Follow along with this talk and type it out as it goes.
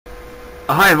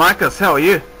Hi Marcus, how are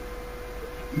you?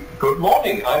 Good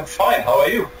morning. I'm fine. How are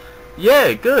you?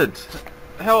 Yeah, good.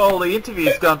 How are all the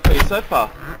interviews gone for you so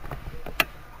far?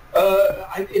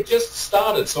 It just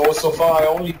started, so far I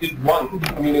only did one.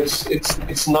 I mean, it's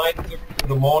 9:30 in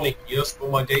the morning here, so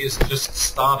my day is just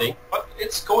starting, but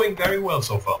it's going very well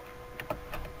so far.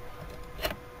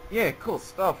 Yeah, cool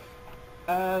stuff.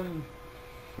 Um,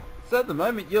 so at the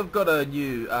moment you've got a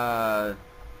new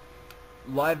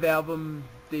live album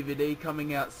DVD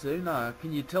coming out soon.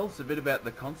 Can you tell us a bit about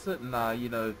the concert and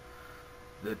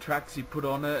the tracks you put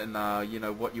on it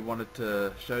and what you wanted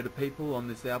to show to people on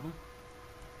this album?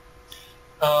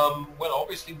 Well,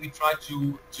 obviously we tried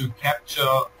to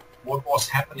capture what was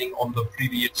happening on the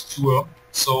previous tour.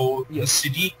 So Yeah. the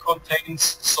CD contains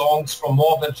songs from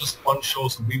more than just one show.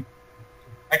 So we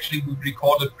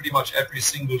recorded pretty much every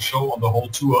single show on the whole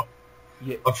tour.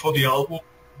 Yeah. But for the album,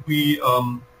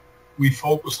 we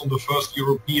focused on the first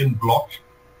European block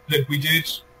that we did.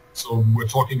 So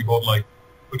we're talking about like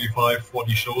 35,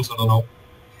 40 shows, I don't know.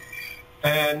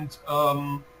 And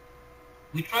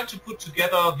we tried to put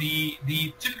together the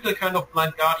typical kind of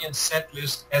Blind Guardian set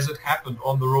list as it happened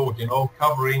on the road,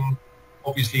 covering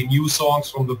obviously new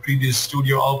songs from the previous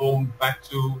studio album back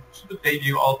to the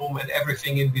debut album and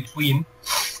everything in between.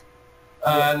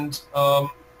 And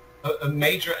a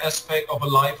major aspect of a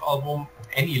live album,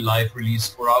 any live release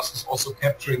for us, is also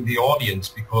capturing the audience,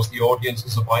 because the audience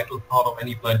is a vital part of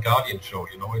any Blind Guardian show.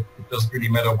 It doesn't really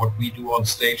matter what we do on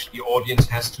stage. The audience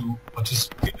has to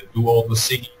participate and do all the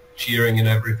singing, cheering and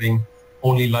everything.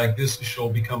 Only like this the show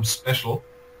becomes special.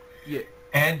 Yeah.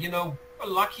 And we're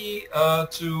lucky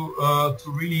to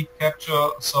really capture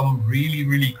some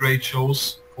really great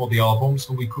shows for the album,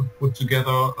 so we could put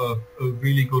together a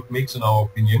really good mix in our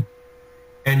opinion.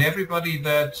 And everybody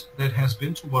that has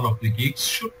been to one of the gigs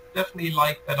should definitely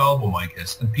like that album, I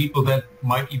guess. And people that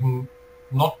might even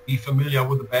not be familiar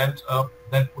with the band,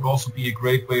 that would also be a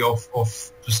great way of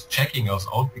just checking us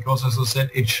out, because as I said,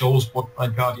 it shows what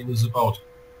Blind Guardian is about.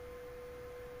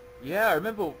 Yeah, I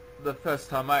remember the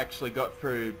first time I actually got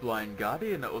through Blind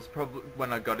Guardian. It was probably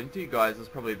when I got into you guys. It was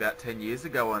probably about 10 years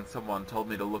ago, when someone told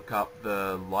me to look up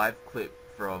the live clip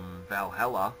from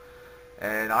Valhalla.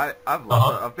 And I've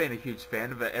loved it. I've been a huge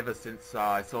fan of it ever since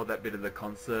I saw that bit of the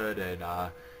concert,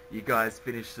 and you guys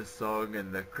finish the song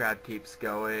and the crowd keeps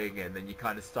going, and then you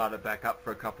kind of start it back up for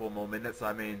a couple more minutes.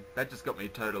 I mean, that just got me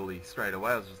totally straight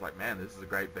away. I was just like, man, this is a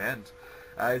great band.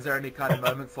 Is there any kind of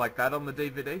moments like that on the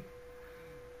DVD?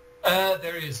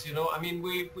 There is, I mean,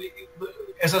 we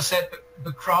as I said,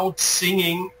 the crowd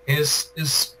singing is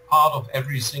part of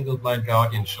every single Blind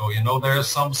Guardian show. There are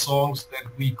some songs that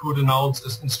we could announce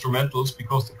as instrumentals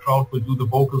because the crowd will do the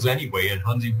vocals anyway, and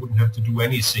Hansi wouldn't have to do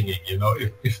any singing.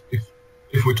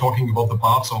 If we're talking about the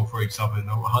Bart song, for example,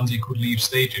 Hansi could leave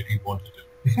stage if he wanted to.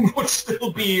 It would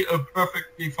still be a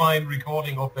perfectly fine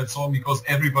recording of that song because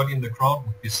everybody in the crowd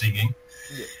would be singing.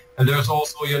 Yeah. And there's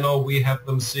also, we have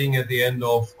them sing at the end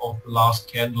of The Last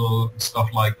Candle, stuff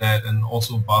like that. And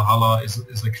also Valhalla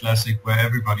is a classic where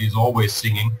everybody is always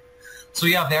singing. So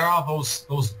yeah, there are those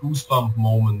goosebump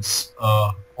moments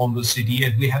on the CD,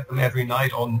 and we have them every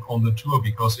night on the tour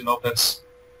because,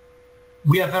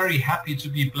 we are very happy to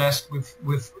be blessed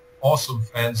with awesome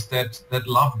fans that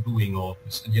love doing all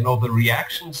this. And, the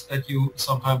reactions that you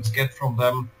sometimes get from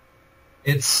them,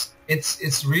 it's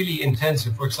really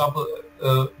intensive. For example,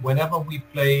 whenever we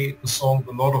play the song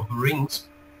The Lord of the Rings,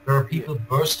 there are people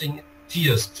bursting in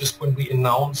tears just when we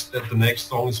announce that the next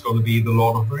song is going to be The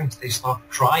Lord of the Rings. They start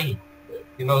crying.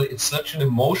 It's such an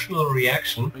emotional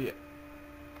reaction. Yeah.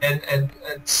 And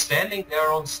standing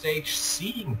there on stage,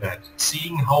 seeing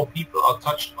how people are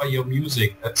touched by your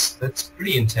music, that's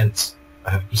pretty intense,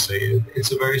 I have to say.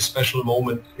 It's a very special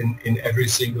moment in every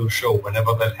single show.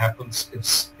 Whenever that happens,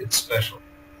 it's special.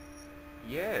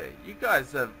 Yeah, you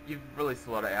guys you've released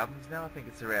a lot of albums now. I think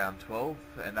it's around 12,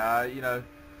 and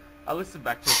I listened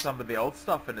back to some of the old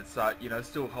stuff, and it's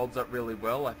still holds up really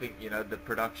well. I think the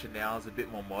production now is a bit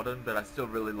more modern, but I still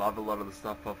really love a lot of the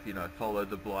stuff off Follow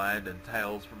the Blind and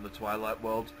Tales from the Twilight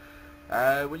World.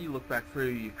 When you look back through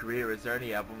your career, is there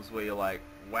any albums where you're like,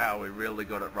 wow, we really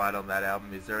got it right on that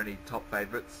album? Is there any top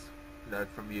favorites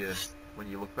from you when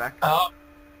you look back?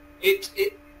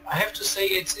 I have to say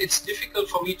it's difficult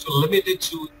for me to limit it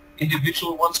to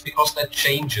individual ones because that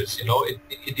changes.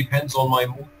 It depends on my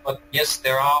mood. But yes,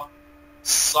 there are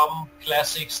some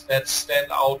classics that stand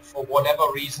out for whatever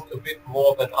reason a bit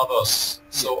more than others.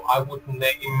 So I would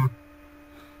name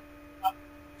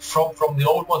from the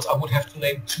old ones. I would have to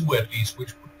name two at least,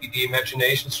 which would be the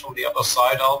Imaginations from the Other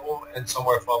Side album and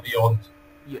Somewhere Far Beyond.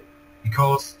 Yeah.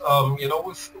 Because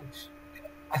with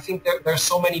I think there's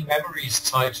so many memories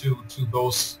tied to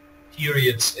those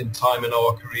periods in time in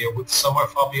our career. With Summer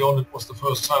Fabian, it was the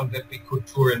first time that we could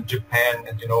tour in Japan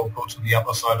and, go to the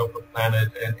other side of the planet,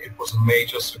 and it was a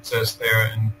major success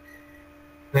there, and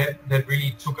that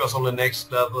really took us on the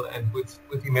next level. And with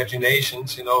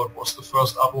Imaginations, it was the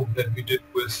first album that we did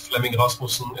with Flemming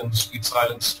Rasmussen in the Sweet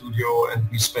Silence studio, and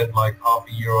we spent like half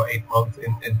a year or 8 months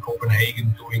in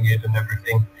Copenhagen doing it and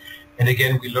everything. And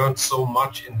again, we learned so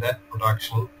much in that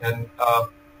production. And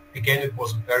again, it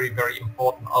was a very, very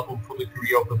important album for the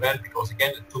career of the band, because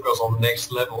again, it took us on the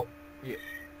next level. Yeah.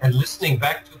 And listening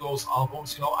back to those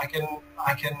albums, I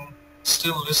can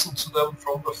still listen to them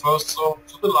from the first song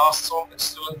to the last song and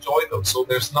still enjoy them. So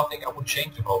there's nothing I would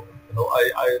change about them.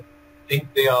 I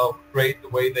think they are great the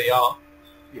way they are.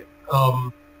 Yeah.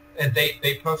 And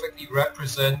they perfectly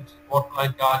represent what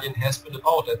Blind Guardian has been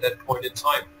about at that point in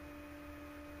time.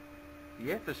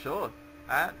 Yeah, for sure.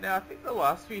 Now, I think the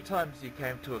last few times you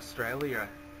came to Australia,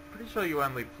 I'm pretty sure you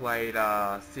only played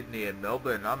Sydney and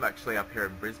Melbourne. I'm actually up here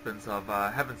in Brisbane, so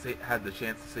I haven't had the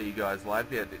chance to see you guys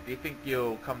live yet. Do you think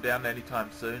you'll come down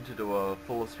anytime soon to do a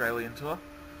full Australian tour?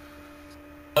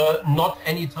 Not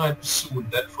anytime soon,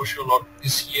 that for sure not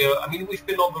this year. I mean, we've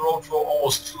been on the road for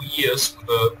almost 2 years with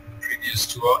the previous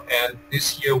tour, and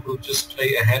this year we'll just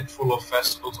play a handful of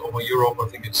festivals over Europe. I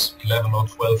think it's 11 or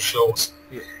 12 shows.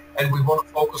 Yeah. And we want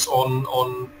to focus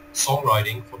on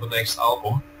songwriting for the next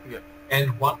album. Yeah.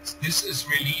 And once this is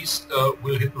released,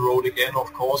 we'll hit the road again,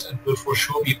 of course, and we'll for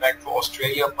sure be back to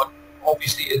Australia. But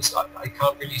obviously, I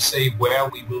can't really say where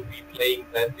we will be playing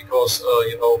then, because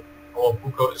our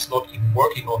booker is not even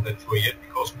working on that tour yet,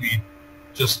 because we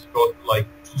just got like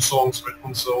 2 songs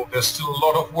written, so there's still a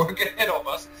lot of work ahead of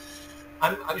us.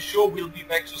 I'm sure we'll be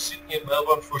back to Sydney and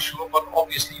Melbourne for sure, but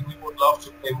obviously we would love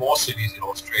to play more cities in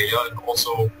Australia, and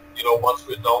also, once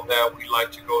we're down there, we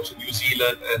like to go to New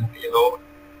Zealand and,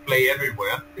 play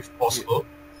everywhere if possible.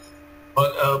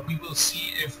 But we will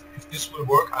see if this will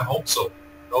work. I hope so.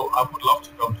 I would love to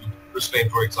come to Brisbane,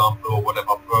 for example, or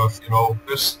whatever, Perth.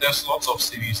 There's lots of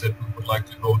cities that we would like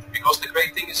to go to, because the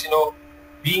great thing is,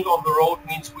 being on the road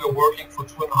means we're working for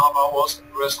 2.5 hours,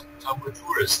 and the rest of the time we're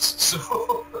tourists.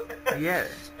 So yeah,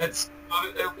 that's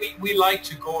we like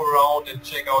to go around and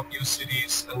check out new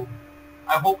cities, and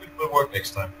I hope it will work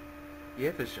next time.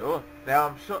 Yeah, for sure.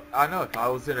 Now, I know if I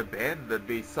was in a band, there'd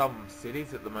be some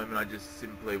cities at the moment I just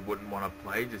simply wouldn't want to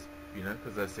play, just,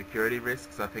 because of security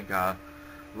risks. I think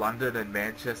London and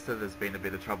Manchester, there's been a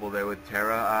bit of trouble there with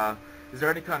terror. Is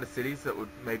there any kind of cities that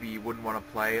maybe you wouldn't want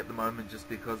to play at the moment just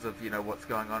because of, what's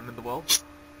going on in the world?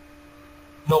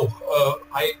 No,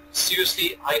 I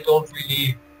don't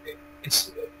really,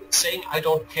 it's saying I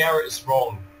don't care is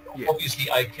wrong. Yeah. Obviously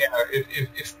I care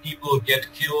if people get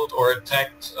killed or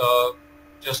attacked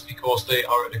just because they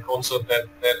are at a concert. That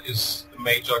is a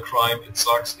major crime. It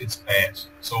sucks. It's bad.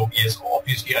 So yes,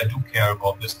 obviously I do care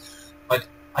about this, but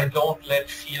I don't let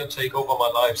fear take over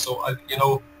my life. So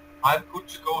I'm good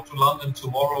to go to London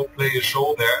tomorrow, play a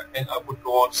show there, and I would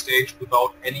go on stage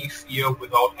without any fear,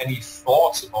 without any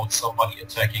thoughts about somebody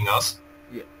attacking us.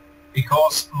 Yeah.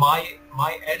 Because my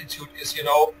attitude is,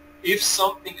 if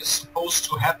something is supposed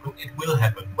to happen, it will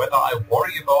happen. Whether I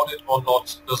worry about it or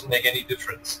not doesn't make any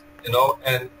difference. And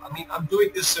I mean, I'm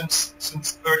doing this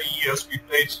since 30 years. We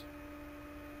played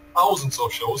thousands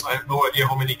of shows. I have no idea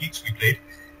how many gigs we played,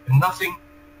 and nothing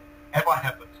ever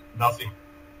happened. Nothing.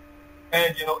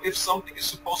 And if something is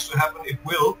supposed to happen, it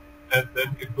will, and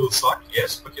then it will suck.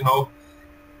 Yes, but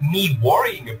me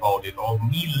worrying about it or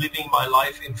me living my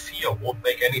life in fear won't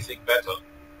make anything better.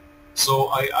 So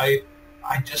I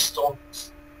just don't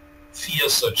fear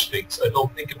such things. I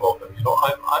don't think about them.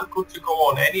 I'm good to go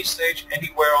on any stage,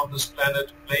 anywhere on this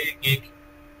planet, play a gig,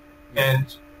 and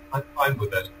I'm fine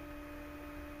with that.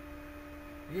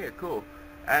 Yeah, cool.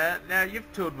 Now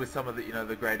you've toured with some of the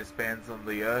the greatest bands on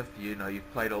the earth.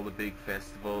 You've played all the big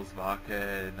festivals,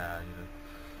 Varka, and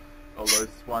all those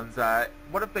ones.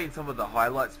 What have been some of the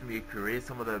highlights from your career?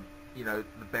 Some of the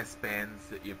the best bands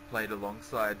that you've played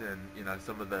alongside, and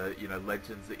some of the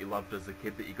legends that you loved as a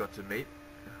kid that you got to meet.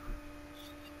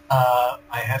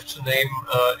 I have to name,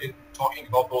 in talking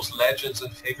about those legends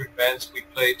and favorite bands, we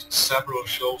played several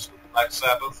shows with Black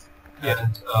Sabbath. Yeah.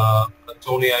 And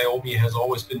Tony Iommi has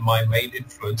always been my main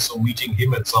influence, so meeting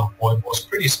him at some point was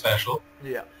pretty special.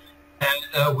 Yeah.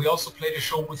 And we also played a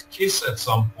show with Kiss at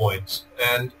some point,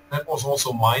 and that was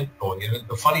also mind-blowing. And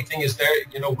the funny thing is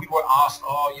we were asked,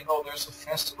 there's a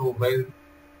festival,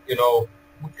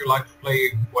 would you like to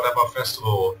play whatever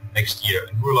festival next year?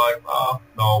 And we're like,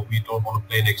 no, we don't want to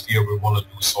play next year, we want to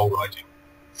do songwriting.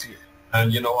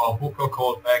 And, our booker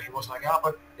called back. He was like, yeah,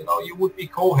 but, you would be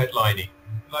co-headlining.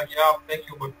 Like, yeah, thank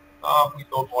you, but we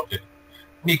don't want it.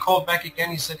 And he called back again.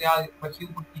 He said, yeah, but you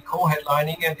would be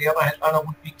co-headlining and the other headliner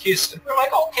would be Kiss. And we're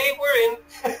like, okay, we're in.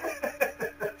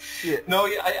 Yeah. No,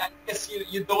 I guess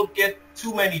you don't get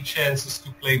too many chances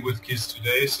to play with Kiss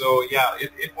today. So, yeah,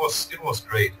 it was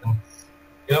great. And,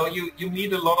 you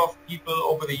meet a lot of people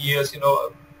over the years.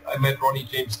 I met Ronnie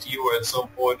James Dio at some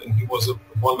point, and he was a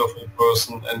wonderful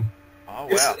person. And Oh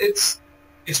wow. it's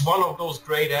one of those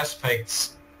great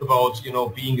aspects about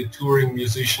being a touring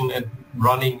musician and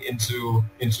running into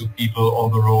people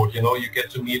on the road. You get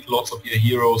to meet lots of your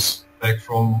heroes back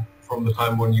from the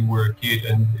time when you were a kid,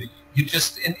 and you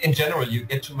just in general you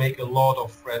get to make a lot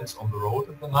of friends on the road.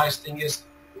 And the nice thing is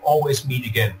you always meet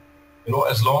again.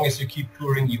 As long as you keep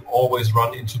touring, you always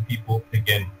run into people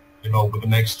again. With the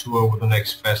next tour, with the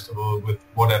next festival, with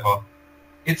whatever.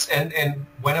 And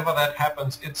whenever that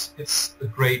happens, it's a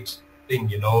great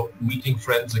thing, meeting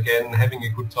friends again, having a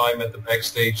good time at the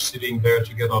backstage, sitting there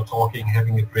together, talking,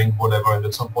 having a drink, whatever, and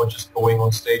at some point just going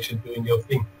on stage and doing your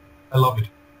thing. I love it.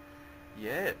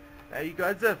 Yeah. Now you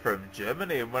guys are from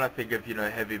Germany, and when I think of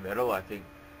heavy metal, I think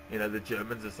the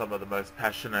Germans are some of the most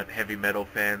passionate heavy metal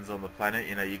fans on the planet.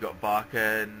 You got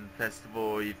Wacken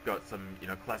Festival, you've got some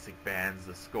classic bands,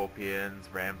 the Scorpions,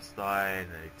 Rammstein,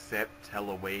 Accept,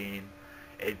 Halloween,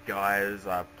 Ed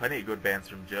Geiers, plenty of good bands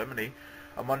from Germany.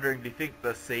 I'm wondering, do you think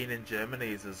the scene in Germany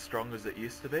is as strong as it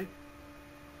used to be?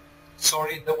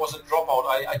 Sorry, there was a dropout.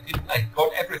 I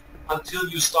got everything until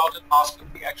you started asking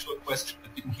the actual question. I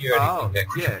didn't hear anything there.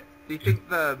 Yeah. Do you think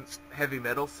the heavy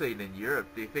metal scene in Europe,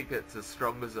 do you think it's as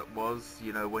strong as it was,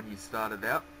 when you started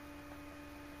out?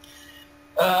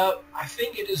 I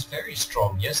think it is very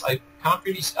strong. Yes, I can't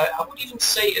really. I would even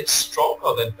say it's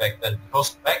stronger than back then,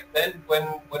 because back then,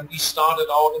 when we started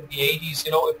out in the 80s,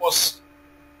 it was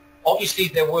obviously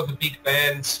there were the big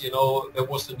bands. There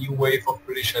was the new wave of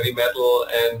British heavy metal,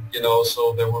 and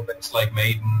so there were bands like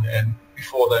Maiden, and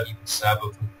before that even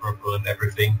Sabbath and Purple and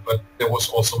everything. But there was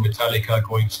also Metallica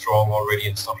going strong already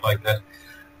and stuff like that.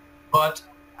 But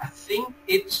I think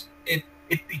it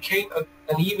became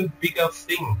an even bigger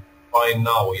thing by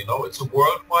now. It's a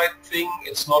worldwide thing.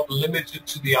 It's not limited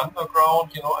to the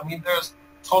underground. There's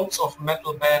tons of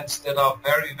metal bands that are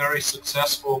very, very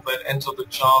successful, that enter the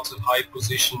charts at high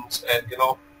positions, and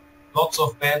lots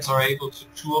of bands are able to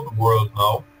tour the world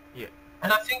now. Yeah.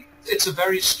 And I think it's a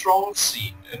very strong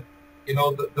scene, and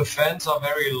the fans are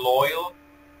very loyal,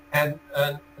 and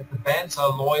the bands are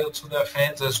loyal to their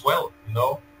fans as well.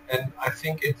 And I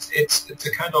think it's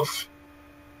a kind of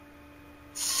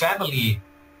family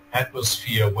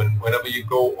atmosphere whenever you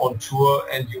go on tour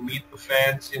and you meet the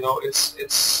fans.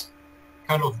 It's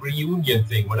kind of reunion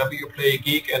thing. Whenever you play a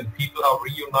gig and people are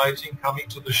reuniting, coming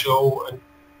to the show, and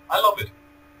I love it.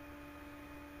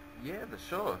 Yeah, for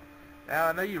sure. Now,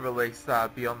 I know you released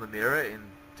Beyond the Mirror in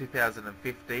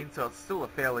 2015, so it's still a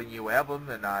fairly new album,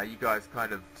 and you guys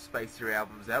kind of space your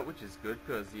albums out, which is good,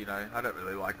 because, I don't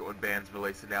really like it when bands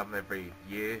release an album every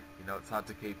year. It's hard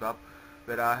to keep up.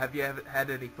 But have you ever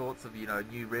had any thoughts of,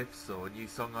 new riffs or new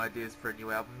song ideas for a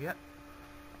new album yet?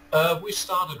 We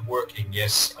started working,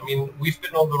 yes. We've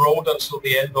been on the road until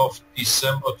the end of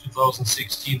December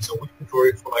 2016, so we've been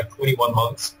touring for like 21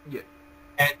 months. Yeah.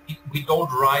 And we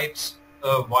don't write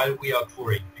while we are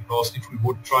touring, because if we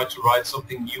would try to write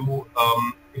something new,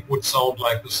 it would sound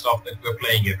like the stuff that we're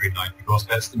playing every night, because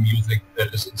that's the music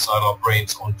that is inside our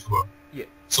brains on tour. Yeah.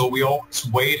 So we always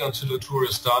wait until the tour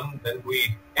is done, then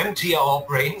we empty our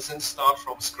brains and start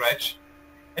from scratch.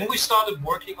 And we started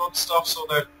working on stuff, so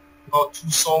that about 2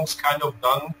 songs kind of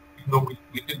done, even though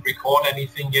we didn't record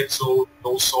anything yet, so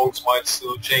those songs might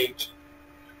still change.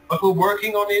 But we're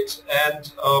working on it,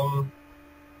 and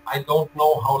I don't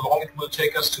know how long it will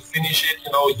take us to finish it.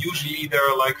 Usually there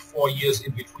are like 4 years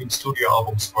in between studio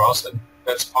albums for us, and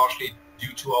that's partially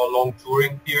due to our long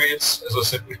touring periods. As I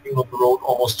said, we've been on the road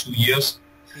almost 2 years.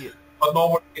 Yeah. But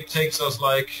normally it takes us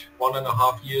like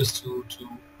 1.5 years to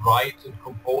write and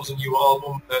compose a new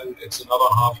album. Then it's another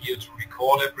half year to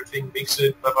record everything, mix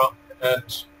it, whatever.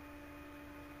 And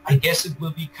I guess it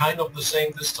will be kind of the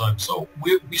same this time. So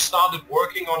we started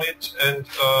working on it, and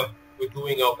we're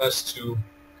doing our best to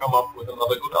come up with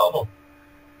another good album.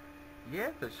 Yeah,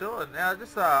 for sure. Now,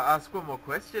 just ask one more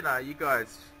question. You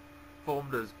guys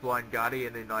formed as Blind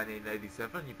Guardian in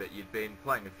 1987, but you'd been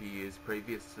playing a few years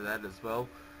previous to that as well.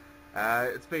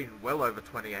 It's been well over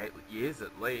 28 years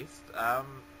at least.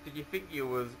 Did you think you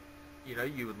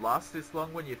would last this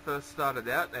long when you first started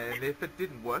out? And if it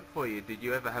didn't work for you, did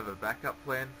you ever have a backup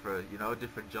plan for, a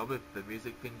different job if the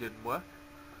music thing didn't work?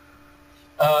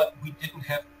 We didn't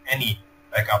have any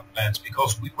backup plans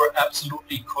because we were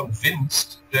absolutely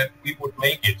convinced that we would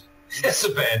make it as a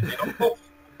band. You know, for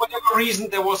whatever reason,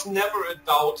 there was never a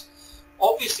doubt.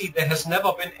 Obviously, there has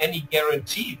never been any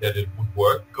guarantee that it would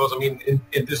work because, I mean,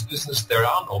 in this business, there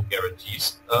are no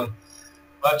guarantees.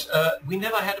 But we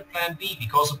never had a plan B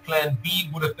because a plan B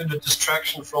would have been a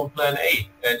distraction from plan A.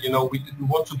 And, you know, we didn't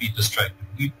want to be distracted.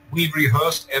 We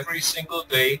rehearsed every single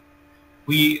day.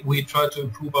 We tried to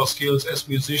improve our skills as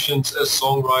musicians, as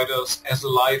songwriters, as a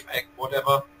live act,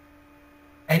 whatever.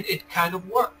 And it kind of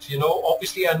worked, you know.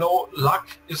 Obviously, I know luck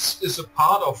is a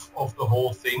part of the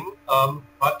whole thing.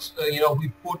 But, you know, we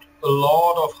put a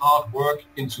lot of hard work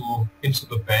into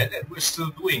the band, and we're still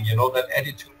doing, you know, that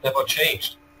attitude never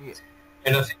changed. Yeah.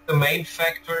 And I think the main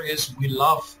factor is we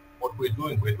love what we're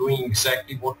doing. We're doing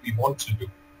exactly what we want to do.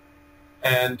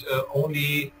 And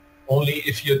only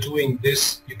if you're doing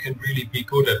this, you can really be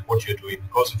good at what you're doing.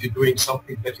 Because if you're doing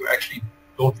something that you actually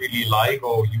don't really like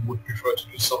or you would prefer to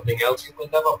do something else, you will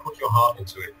never put your heart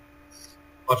into it.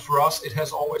 But for us, it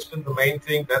has always been the main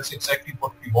thing. That's exactly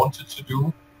what we wanted to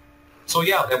do. So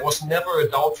yeah, there was never a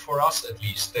doubt for us, at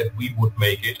least, that we would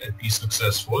make it and be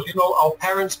successful. You know, our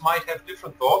parents might have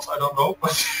different thoughts, I don't know,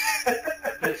 but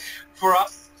for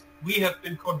us, we have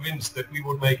been convinced that we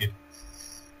would make it.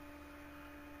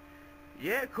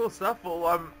 Yeah, cool stuff.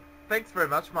 Well, thanks very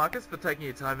much, Marcus, for taking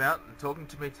your time out and talking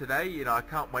to me today. You know, I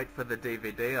can't wait for the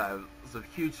DVD. I was a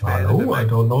huge fan of it. I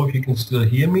don't know if you can still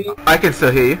hear me. I can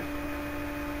still hear you.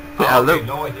 Yeah, okay,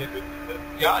 no, I hear you.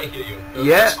 Yeah, I hear you.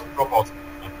 There's some dropouts.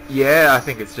 Yeah, I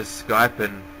think it's just Skype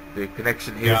and the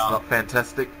connection here is not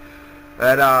fantastic.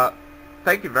 But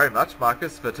thank you very much,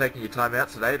 Marcus, for taking your time out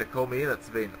today to call me in. It's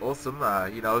been awesome.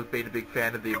 You know, I've been a big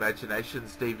fan of the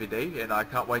Imaginations DVD, and I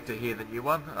can't wait to hear the new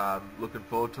one. Looking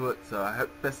forward to it. So I hope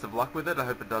best of luck with it. I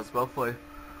hope it does well for you.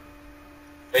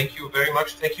 Thank you very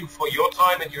much. Thank you for your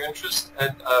time and your interest,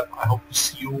 and I hope to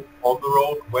see you on the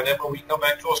road whenever we come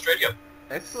back to Australia.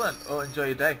 Excellent. Well, enjoy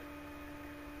your day.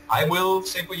 I will.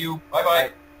 Same for you.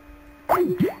 Bye-bye.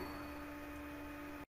 Bye.